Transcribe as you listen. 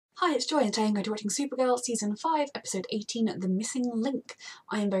Hi, it's Joy and today I'm going to be watching Supergirl Season 5, Episode 18, The Missing Link.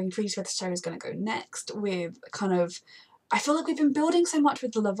 I am very intrigued where the show is going to go next with kind of... I feel like we've been building so much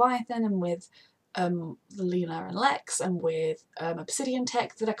with the Leviathan and with Lena and Lex and with Obsidian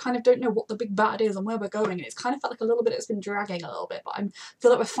Tech that I kind of don't know what the big bad is and where we're going, and it's kind of felt like a little bit it's been dragging a little bit, but I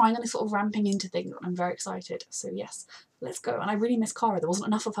feel like we're finally sort of ramping into things and I'm very excited. So yes, let's go. And I really miss Kara. There wasn't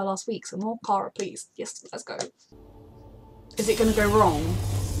enough of her last week, so more Kara please. Yes, let's go. Is it going to go wrong?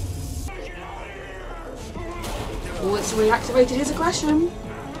 Oh, it's reactivated his aggression.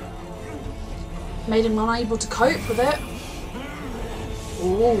 Made him unable to cope with it.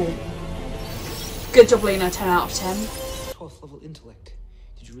 Oh. Good job, Lena. 10 out of 10. 12th level intellect.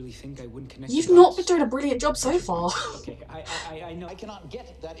 Did you really think I wouldn't connect? You've not been doing a brilliant job so far. Okay, I know I cannot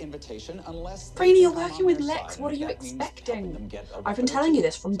get that invitation unless... Brainy, you're working with Lex. What are you expecting? I've been telling you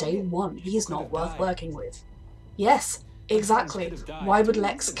this from day one. He is not worth working with. Yes, exactly. Why would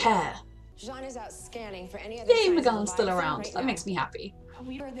Lex care? Jean is out scanning for any other. Yay, McGann's still around. That makes me happy.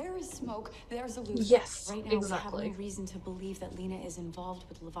 There is smoke. There's a loose. Yes, right now, exactly. We have no reason to believe that Lena is involved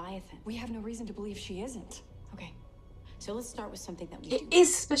with Leviathan. We have no reason to believe she isn't. Okay, so let's start with something that we do. It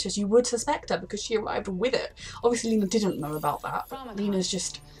is suspicious. You would suspect her because she arrived with it. Obviously, Lena didn't know about that. But Lena's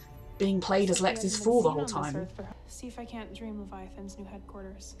just being played as Lex's fool the whole time. See if I can't dream Leviathan's new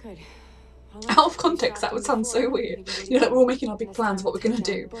headquarters. Good. Out of context, that would sound so weird. You know, like we're all making our big plans of what we're going to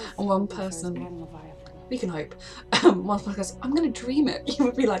do, and one person, we can hope, one person goes, I'm going to dream it. You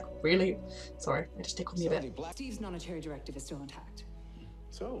would be like, really? Sorry, it just tickled me a bit. Steve's monetary directive is still intact.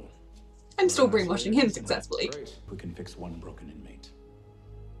 So, I'm still brainwashing him successfully. great. We can fix one broken inmate.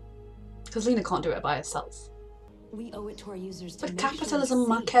 Because Lena can't do it by herself. We owe it to our users to But make sure capitalism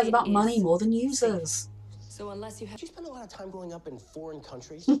they see cares it about is money more than safe. users. So unless you have... Did you spend a lot of time growing up in foreign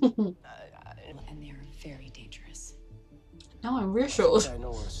countries? and they're very dangerous. Now I'm reassured. I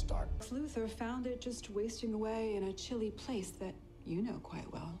know where to start. Luther found it just wasting away in a chilly place that you know quite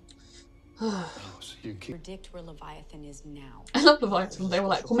well. So you keep... Predict where Leviathan is now. I love Leviathan. They were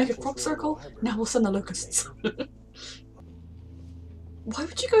like, we'll make a crop circle, now we'll send the locusts. Why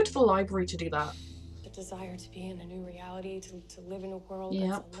would you go to the library to do that? The desire to be in a new reality, to live in a world Yep.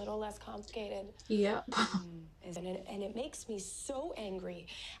 that's a little less complicated. Yep. And it makes me so angry.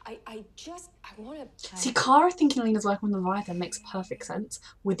 I want to... See, Kara thinking Lena's working with Leviathan makes perfect sense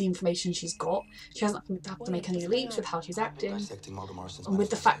with the information she's got. She hasn't have to make any leaps with how she's acting. And with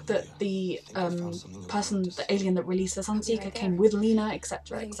the fact that the the alien that released the Sunseeker came with Lena,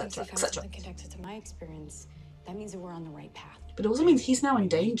 etc, etc, etc. Connected to my experience, that means that we're on the right path. But it also means he's now in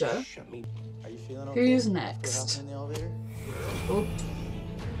danger. Are you feeling okay? Who's Get next? out in the elevator? Oh.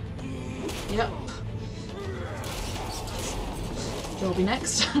 Yep. He'll be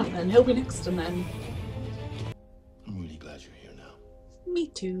next, and then he'll be next, and then... I'm really glad you're here now. Me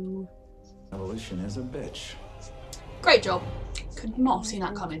too. Evolution is a bitch. Great job. Could not have seen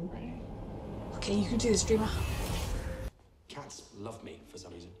that coming. Okay, you can do this, Dreamer. Cats love me for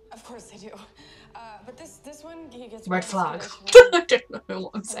some reason. Of course they do. But this one, he gets... Red flag. I don't know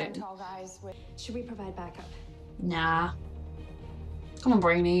what I'm saying. Tall guys with... Should we provide backup? Nah. Come on,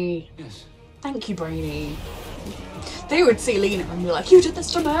 Brainy. Yes. Thank you, Brainy. They would see Lena and be like, you did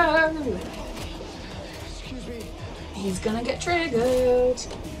this to me! Excuse me. He's gonna get triggered.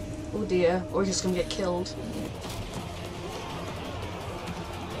 Oh dear. Or he's just gonna get killed.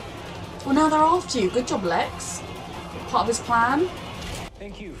 Well, now they're after you. Good job, Lex. Part of his plan.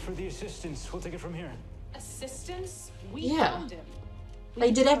 Thank you for the assistance. We'll take it from here. Assistance? We Yeah. found him.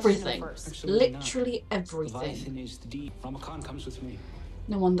 They did everything. Absolutely not. Literally everything. Leviathan is the D. Ramakan comes with me.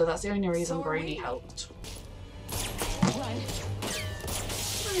 No wonder that's the only reason So are Brainy we. helped. Run.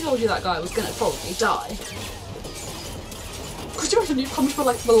 I told you that guy was gonna probably die. Could you imagine you come to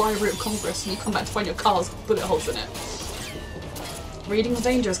like the Library of Congress and you come back to find your car's got bullet holes in it? Reading's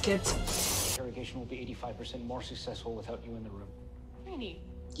dangerous, kids. Interrogation will be 85% more successful without you in the room. Rainy.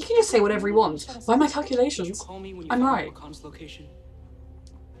 You can just say whatever he wants. By my Did you calculations. call me when you I'm found right. Ramakan's location?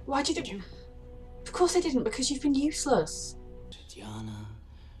 Why'd you Did do? you? Of course I didn't, because you've been useless. Diana,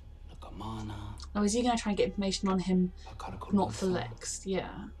 Nakamana, Now is he gonna try and get information on him? Not for Lex,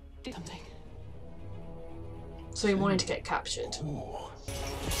 yeah. something. So he wanted to get captured. Ooh.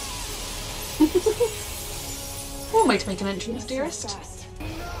 One way to make an entrance, dearest. Fast.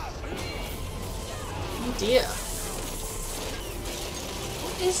 Oh dear.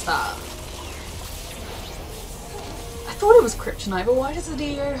 What is that? I thought it was kryptonite, but why does the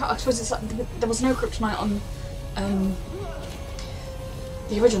DO... I suppose it's like, there was no kryptonite on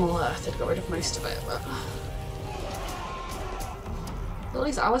the original Earth. They'd got rid of most of it, but... At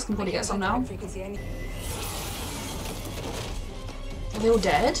least Alice can probably get some now. Frequency, I need... Are they all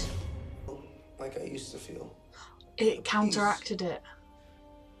dead? Like I used to feel. It counteracted it.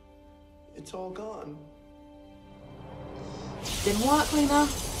 It's all gone. Didn't work, Lena.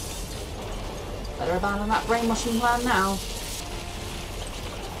 Better abandon that brainwashing plan now.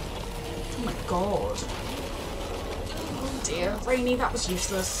 Oh my god. Oh dear, Rainey, that was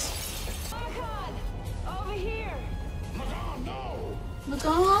useless. Over here. Magan!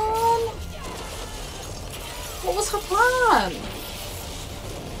 What was her plan?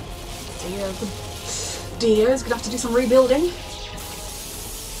 Dio's gonna have to do some rebuilding.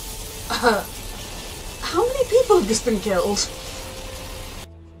 How many people have just been killed?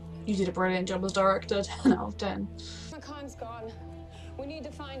 You did a brilliant job as director, 10 out of 10. McConn's gone. We need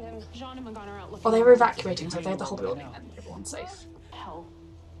to find him. Jean and McConn are out looking. Oh, they were evacuating, so they had the whole building and everyone's safe. Hell,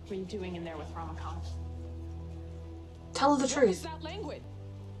 what are you doing in there with Ramakan? Tell her the truth. That language.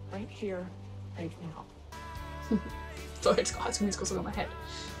 Right here, right now. Sorry, I just got High School Musical song on my head.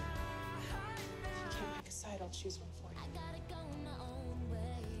 If you can't pick a side, I'll choose one for you.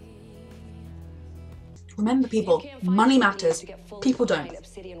 Remember, people, money matters. People don't.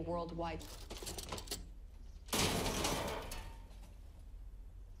 Obsidian worldwide.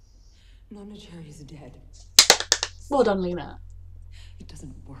 Nonna Cherry's dead. Well done, Lena. It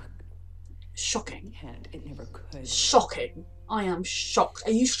doesn't work. Shocking. And it never could. Shocking. I am shocked.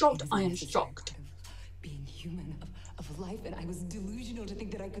 Are you shocked? I am shocked. Being human, of life, and I was delusional to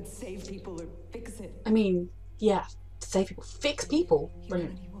think that I could save people or fix it. I mean, yeah, to save people. Fix people.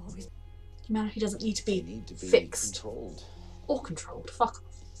 Brilliant. Humanity will always Humanity doesn't need to They be need to be fixed controlled. or controlled. Fuck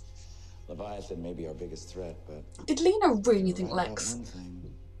off. Leviathan may be our biggest threat, but Did Lena really think right about Lex one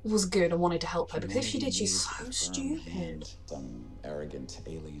thing. was good and wanted to help her? Because if she did, Humanity she's needs so a firm stupid. hand, some arrogant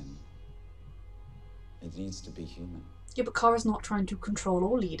alien. It needs to be human. Yeah, but Kara's not trying to control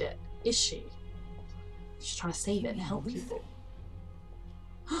or lead it, is she? She's trying to save it and help people.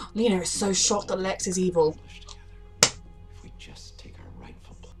 Lena is so shocked that Lex is evil. If we just take our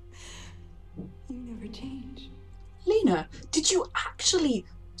rightful place. You never change. Lena, did you actually...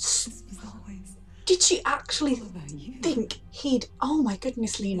 This was always Did she actually all about you. think he'd... Oh my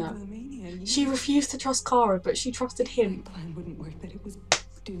goodness, Lena. Megalomania, She refused to trust Kara, but she trusted him. My plan wouldn't work, that it was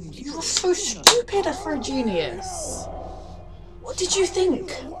doomed. You were so stupid for a genius. What did you think?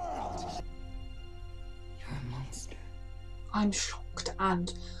 You're a monster. I'm shocked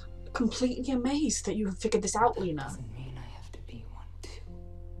and completely amazed that you have figured this out, Lena. Doesn't mean I have to be one too.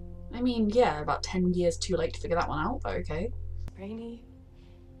 I mean, yeah, about 10 years too late to figure that one out, but okay. Rainy.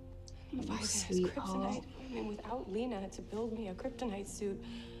 Leviathan has Sweetheart. kryptonite. I mean, without Lena to build me a kryptonite suit,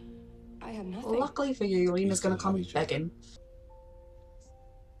 I have nothing. Luckily for you, Lena's gonna come begging.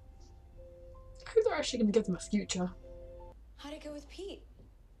 I hope they're actually gonna give them a future. How'd it go with Pete?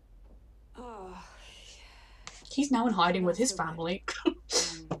 Oh, He's now in hiding with his family.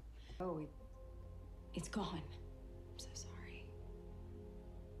 it's gone. I'm so sorry.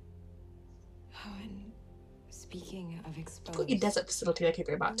 Oh, and speaking of exposed, Got your desert facility they could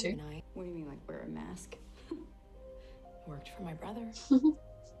go back to. And I what do you mean, like wear a mask? worked for my brother.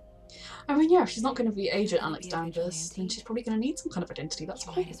 I mean, yeah, if she's not going to be Agent Wanna Alex be a Danvers, vigilante? then she's probably going to need some kind of identity. That's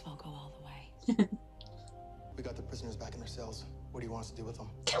You cool. might as well go all the way. We got the prisoners back in their cells. What do you want us to do with them?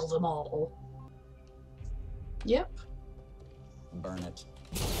 Kill them all. Yep. Burn it.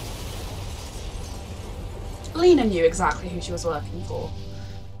 Lena knew exactly who she was working for.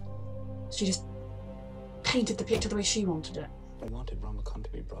 She just painted the picture the way she wanted it. I wanted Ramakan to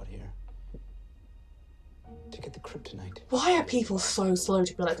be brought here. To get the kryptonite. Why are people so slow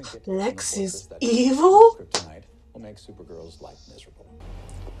to be like, Trinket Lex in the is fortress that evil? Kryptonite will make Supergirl's life miserable.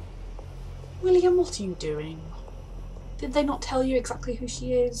 William, what are you doing? Did they not tell you exactly who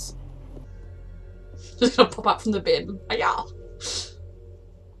she is? Just gonna pop out from the bin. Yeah.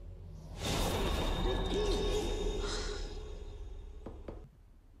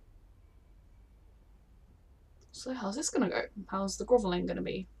 So how's this gonna go? How's the groveling gonna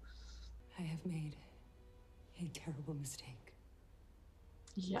be? I have made a terrible mistake.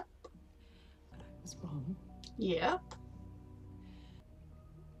 Yep. But I was wrong. Yep.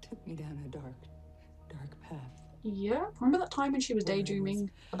 Took me down a dark path. Yep. Remember that time when she was Where I daydreaming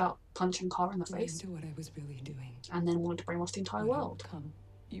about punching Kara in the face? Into what I was really doing. And then wanted to brainwash the entire What had world? come.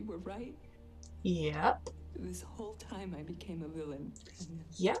 You were right. Yep. This whole time I became a villain.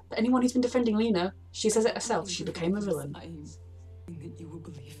 Yep. Anyone who's been defending Lena, she says it herself, she became a villain. I'm that you will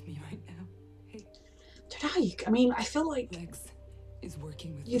believe me right now. Hey, Don't know. I mean, I feel like Lex is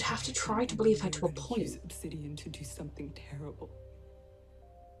working with you'd have to try to believe her to a point. Use Obsidian to do something terrible.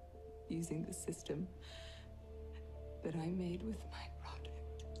 Using the system that I made with my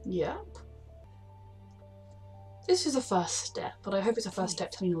product. Yep. This is a first step, but I hope it's a first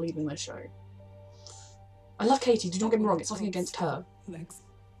step to Lena leaving the show. I love Katie, do not get me wrong, it's nothing against her. Lex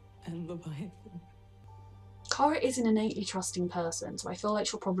and Leviathan. Kara is an innately trusting person, so I feel like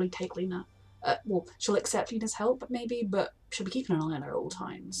she'll probably take Lena. Well, she'll accept Lena's help, maybe, but she'll be keeping an eye on her at all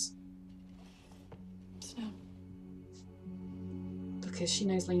times. So, Because she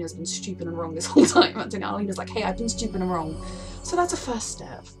knows Lena's been stupid and wrong this whole time. And now Lena's like, hey, I've been stupid and wrong. So that's a first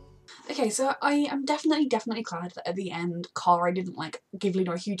step. Okay, so I am definitely glad that at the end, Kara didn't like give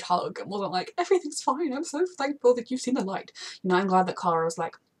Lena a huge hug and wasn't like, everything's fine, I'm so thankful that you've seen the light. You know, I'm glad that Kara was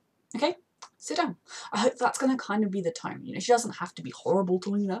like, okay, sit down. I hope that's going to kind of be the tone. You know, she doesn't have to be horrible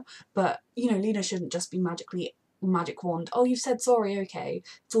to Lena, but, you know, Lena shouldn't just be magic wand. Oh, you've said sorry, okay,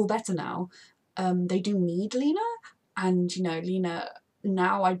 it's all better now. They do need Lena, and, you know, Lena...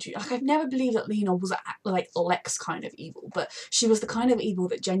 Now I do, like, I've never believed that Lena was like Lex kind of evil, but she was the kind of evil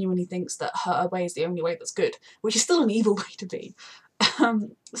that genuinely thinks that her way is the only way that's good, which is still an evil way to be.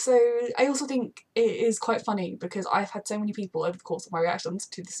 So I also think it is quite funny because I've had so many people over the course of my reactions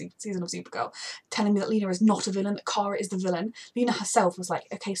to the season of Supergirl telling me that Lena is not a villain, that Kara is the villain. Lena herself was like,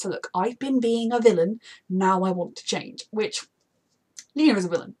 okay, so look, I've been being a villain, now I want to change, which Lena is a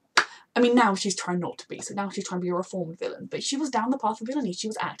villain. I mean, now she's trying not to be, so now she's trying to be a reformed villain, but she was down the path of villainy, she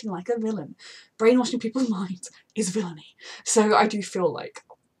was acting like a villain. Brainwashing people's minds is villainy. So I do feel like,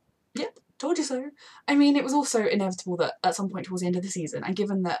 yep, told you so. I mean, it was also inevitable that at some point towards the end of the season, and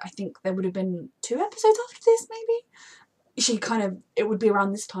given that I think there would have been 2 episodes after this, maybe, it would be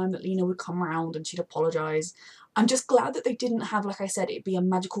around this time that Lena would come around and she'd apologise. I'm just glad that they didn't have, like I said, it be a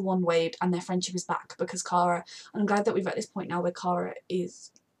magical wand waved and their friendship is back, because Kara, I'm glad that we've at this point now where Kara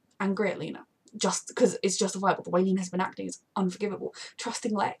is angry at Lena, just because it's justifiable. The way Lena has been acting is unforgivable.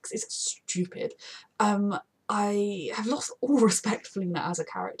 Trusting Lex is stupid. I have lost all respect for Lena as a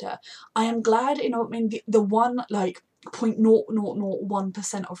character. I am glad, you know, I mean, the one, like,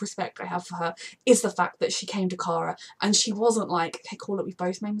 0.0001% of respect I have for her is the fact that she came to Kara and she wasn't like, okay, call it, we've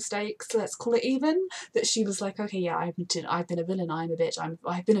both made mistakes, let's call it even. That she was like, okay, yeah, I've been a villain, I'm a bitch,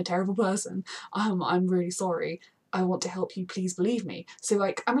 I've been a terrible person, I'm really sorry, I want to help you, please believe me. So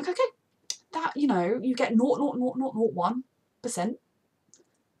like, I'm like, okay, that, you know, you get 0.0001%,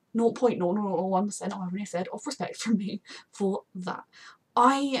 0.0001%, I already said, of respect from me for that.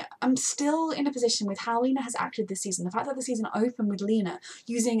 I am still in a position with how Lena has acted this season. The fact that the season opened with Lena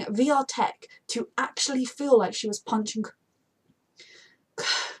using VR tech to actually feel like she was punching...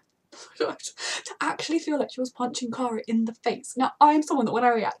 to actually feel like she was punching Kara in the face. Now, I am someone that when I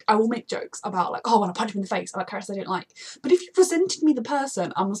react, I will make jokes about like, oh, I want to punch him in the face, about characters I don't like. But if you presented me the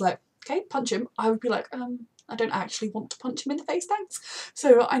person and was like, okay, punch him, I would be like, I don't actually want to punch him in the face, thanks.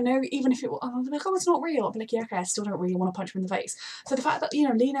 So I know even if it was, I'll be like, oh, it's not real. I'll be like, yeah, okay, I still don't really want to punch him in the face. So the fact that, you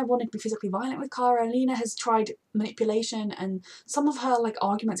know, Lena wanted to be physically violent with Kara, Lena has tried manipulation, and some of her like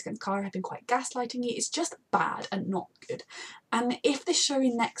arguments against Kara have been quite gaslighting-y. It's just bad and not good. And if this show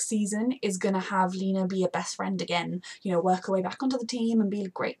in next season is going to have Lena be a best friend again, you know, work her way back onto the team and be a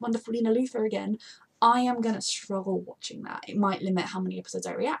great, wonderful Lena Luthor again, I am going to struggle watching that. It might limit how many episodes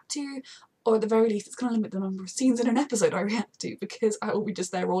I react to, or at the very least it's going to limit the number of scenes in an episode I react to, because I will be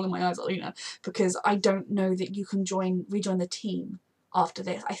just there rolling my eyes at Lena, because I don't know that you can rejoin the team after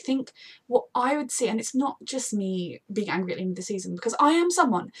this. I think what I would see, and it's not just me being angry at Lena this season, because I am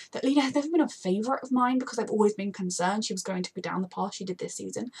someone that Lena has never been a favourite of mine, because I've always been concerned she was going to go down the path she did this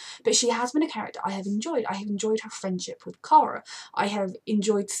season, but she has been a character I have enjoyed. I have enjoyed her friendship with Kara. I have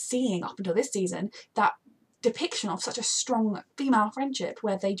enjoyed seeing, up until this season, that depiction of such a strong female friendship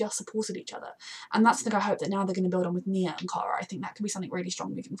where they just supported each other, and that's something I hope that now they're going to build on with Nia and Kara. I think that could be something really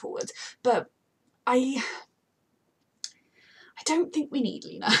strong moving forward. But I don't think we need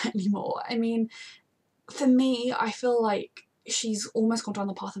Lena anymore. I mean, for me, I feel like she's almost gone down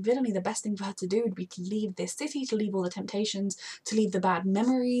the path of villainy. The best thing for her to do would be to leave this city, to leave all the temptations, to leave the bad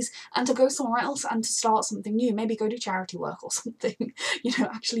memories, and to go somewhere else and to start something new. Maybe go do charity work or something. You know,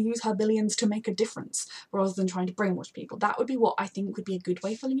 actually use her billions to make a difference rather than trying to brainwash people. That would be what I think would be a good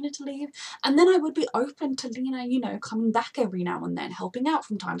way for Lena to leave. And then I would be open to Lena, you know, coming back every now and then, helping out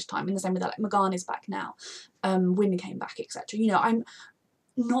from time to time, in the same way that like M'gann is back now, Wynn came back, etc. You know, I'm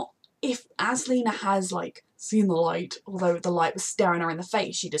not... If, as Lena has, like, seen the light, although the light was staring her in the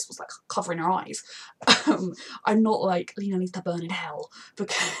face, she just was, like, covering her eyes. I'm not like, Lena needs to burn in hell,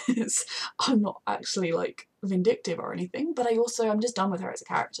 because I'm not actually, like, vindictive or anything, but I'm just done with her as a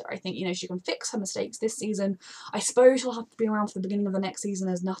character. I think, you know, she can fix her mistakes this season. I suppose she'll have to be around for the beginning of the next season,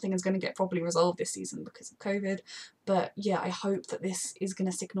 as nothing is going to get properly resolved this season because of COVID. But yeah, I hope that this is going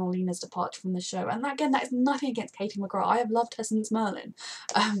to signal Lena's departure from the show. And again, that is nothing against Katie McGrath. I have loved her since Merlin.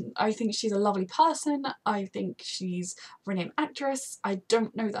 I think she's a lovely person. I think she's a brilliant actress. I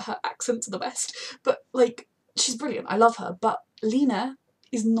don't know that her accents are the best, but like, she's brilliant. I love her. But Lena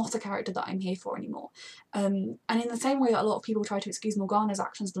is not a character that I'm here for anymore. And in the same way that a lot of people try to excuse Morgana's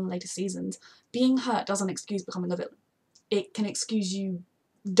actions in the later seasons, being hurt doesn't excuse becoming a villain. It can excuse you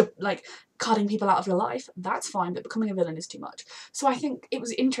like cutting people out of your life, that's fine, but becoming a villain is too much. So I think it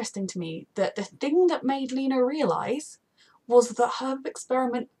was interesting to me that the thing that made Lena realise was that her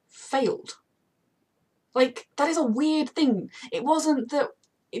experiment failed. Like, that is a weird thing. It wasn't that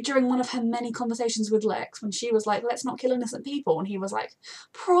during one of her many conversations with Lex, when she was like, let's not kill innocent people, and he was like,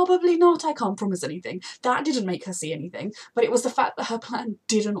 probably not, I can't promise anything. That didn't make her see anything, but it was the fact that her plan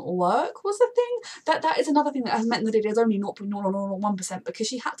didn't work was the thing. That is another thing that has meant that it is only 0.001%, because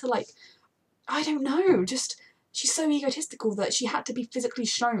she had to, like, I don't know, just, she's so egotistical that she had to be physically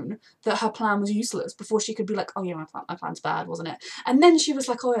shown that her plan was useless before she could be like, oh yeah, my plan's bad, wasn't it? And then she was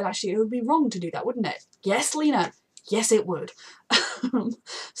like, oh, actually, it would be wrong to do that, wouldn't it? Yes, Lena. Yes, it would.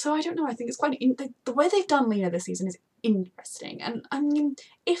 So I don't know, I think it's quite, the way they've done Lena this season is interesting. And I mean,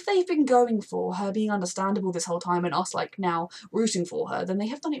 if they've been going for her being understandable this whole time and us like now rooting for her, then they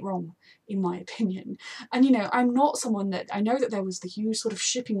have done it wrong, in my opinion. And you know, I'm not someone that, I know that there was the huge sort of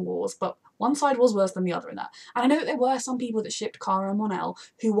shipping wars, but one side was worse than the other in that. And I know that there were some people that shipped Kara and Mon-El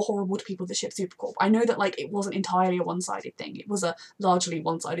who were horrible to people that shipped Supercorp. I know that like it wasn't entirely a one-sided thing. It was a largely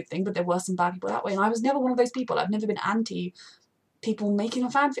one-sided thing, but there were some bad people that way. And I was never one of those people. I've never been anti people making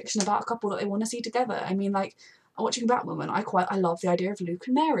a fan fiction about a couple that they want to see together. I mean, like, watching Batwoman, I love the idea of Luke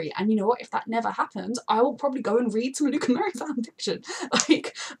and Mary. And you know what? If that never happens, I will probably go and read some Luke and Mary fan fiction.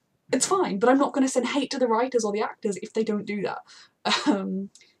 Like, it's fine, but I'm not going to send hate to the writers or the actors if they don't do that.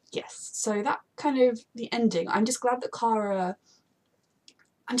 Yes, so that kind of the ending. I'm just glad that Kara,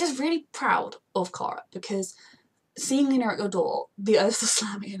 I'm just really proud of Kara, because seeing Lena at your door, the urge to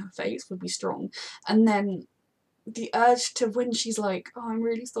slam it in her face would be strong. And then the urge to, when she's like, oh, I'm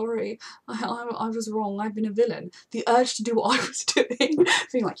really sorry, I was wrong, I've been a villain. The urge to do what I was doing,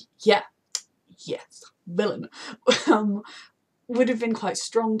 being like, yeah, yes, villain, would have been quite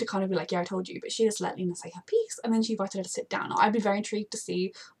strong to kind of be like, yeah, I told you, but she just let Lena say her piece, and then she invited her to sit down. I'd be very intrigued to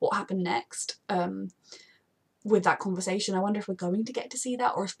see what happened next with that conversation. I wonder if we're going to get to see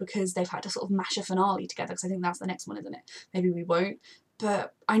that, or if because they've had to sort of mash a finale together, because I think that's the next one, isn't it? Maybe we won't.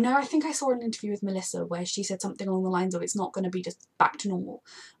 But I think I saw an interview with Melissa where she said something along the lines of it's not going to be just back to normal,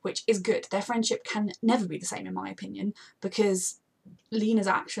 which is good. Their friendship can never be the same, in my opinion, because Lena's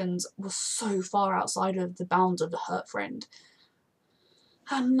actions were so far outside of the bounds of the hurt friend.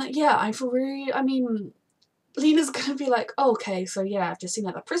 And yeah, I feel really, I mean, Lena's gonna be like, oh, okay, so yeah, I've just seen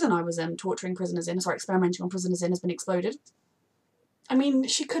that the prison I was in, torturing prisoners in, sorry, experimenting on prisoners in, has been exploded. I mean,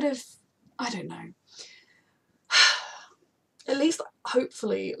 she could have, I don't know. At least,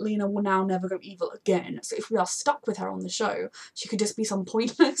 hopefully, Lena will now never go evil again. So if we are stuck with her on the show, she could just be some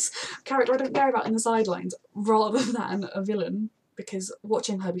pointless character I don't care about in the sidelines, rather than a villain. Because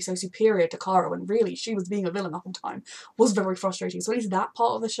watching her be so superior to Kara when really she was being a villain the whole time was very frustrating. So at least that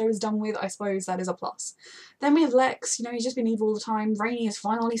part of the show is done with. I suppose that is a plus. Then we have Lex, you know, he's just been evil all the time. Rainey is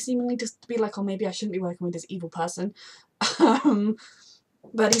finally seemingly just to be like, oh, maybe I shouldn't be working with this evil person.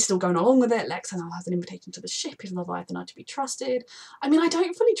 But he's still going along with it. Lex now has an invitation to the ship. Is Leviathan not to be trusted? I mean, I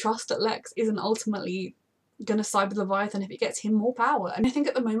don't fully trust that Lex isn't ultimately going to side with Leviathan if it gets him more power. And I think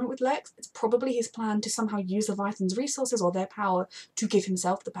at the moment with Lex, it's probably his plan to somehow use Leviathan's resources or their power to give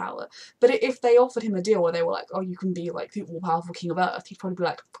himself the power. But if they offered him a deal where they were like, oh, you can be like the all-powerful king of Earth, he'd probably be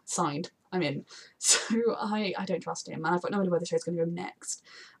like, signed, I'm in. So I don't trust him, and I've got no idea where the show's going to go next.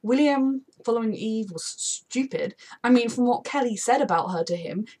 William, following Eve, was stupid. I mean, from what Kelly said about her to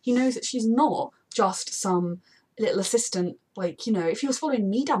him, he knows that she's not just some little assistant. Like, you know, if he was following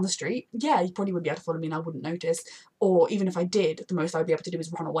me down the street, yeah, he probably would be able to follow me and I wouldn't notice. Or even if I did, the most I'd be able to do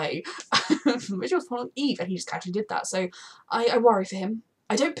is run away. But she was following Eve and he just casually did that. So I worry for him.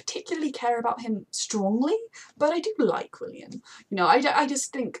 I don't particularly care about him strongly, but I do like William. You know, I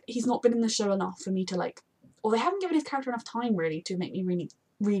just think he's not been in the show enough for me to like, or they haven't given his character enough time really to make me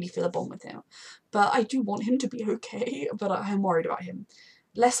really feel a bond with him. But I do want him to be okay, but I am worried about him.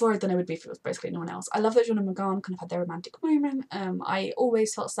 Less worried than I would be if it was basically anyone else. I love that John and Morgan kind of had their romantic moment. I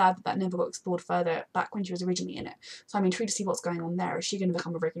always felt sad that never got explored further back when she was originally in it. So I'm intrigued to see what's going on there. Is she going to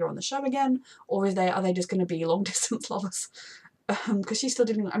become a regular on the show again? Or are they just going to be long distance lovers? Because she's still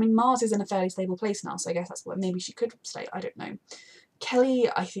dealing, I mean, Mars is in a fairly stable place now, so I guess that's what maybe she could stay, I don't know. Kelly,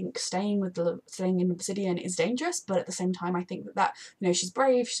 I think staying in Obsidian is dangerous, but at the same time I think that, you know, she's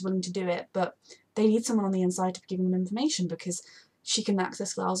brave, she's willing to do it, but they need someone on the inside to be giving them information because she can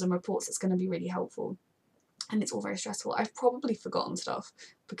access files and reports that's going to be really helpful. and it's all very stressful. I've probably forgotten stuff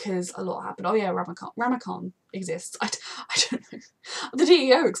because a lot happened. Oh yeah, Ramakan exists. I don't know. The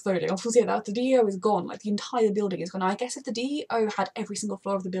DEO exploding. Of course, yeah, the DEO is gone. Like, the entire building is gone. Now, I guess if the DEO had every single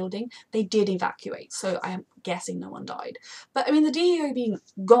floor of the building, they did evacuate. So I am guessing no one died. But I mean, the DEO being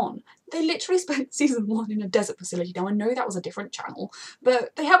gone, they literally spent season 1 in a desert facility. Now, I know that was a different channel,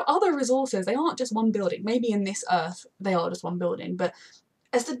 but they have other resources. They aren't just one building. Maybe in this Earth, they are just one building. But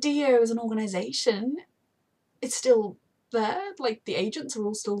as the DEO as an organisation, it's still there. Like, the agents are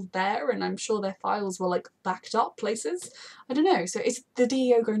all still there, and I'm sure their files were like backed up places. I don't know. So is the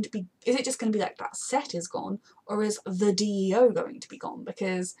DEO going to be, is it just going to be like that set is gone, or is the DEO going to be gone?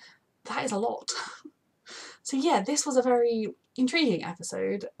 Because that is a lot. So yeah, this was a very intriguing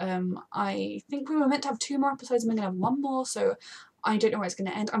episode. I think we were meant to have 2 more episodes and we're going to have 1 more, so I don't know where it's going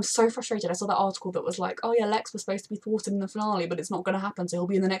to end. I'm so frustrated. I saw that article that was like, oh yeah, Lex was supposed to be thwarted in the finale, but it's not going to happen, so he'll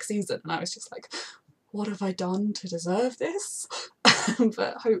be in the next season. And I was just like, what have I done to deserve this?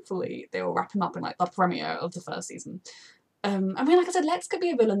 But hopefully they will wrap him up in like the premiere of the 1st season. I mean, like I said, Lex could be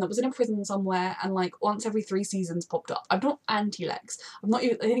a villain that was in a prison somewhere and like once every 3 seasons popped up. I'm not anti-Lex.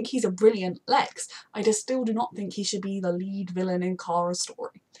 I think he's a brilliant Lex. I just still do not think he should be the lead villain in Kara's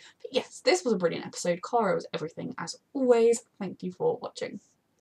story. But yes, this was a brilliant episode. Kara was everything as always. Thank you for watching.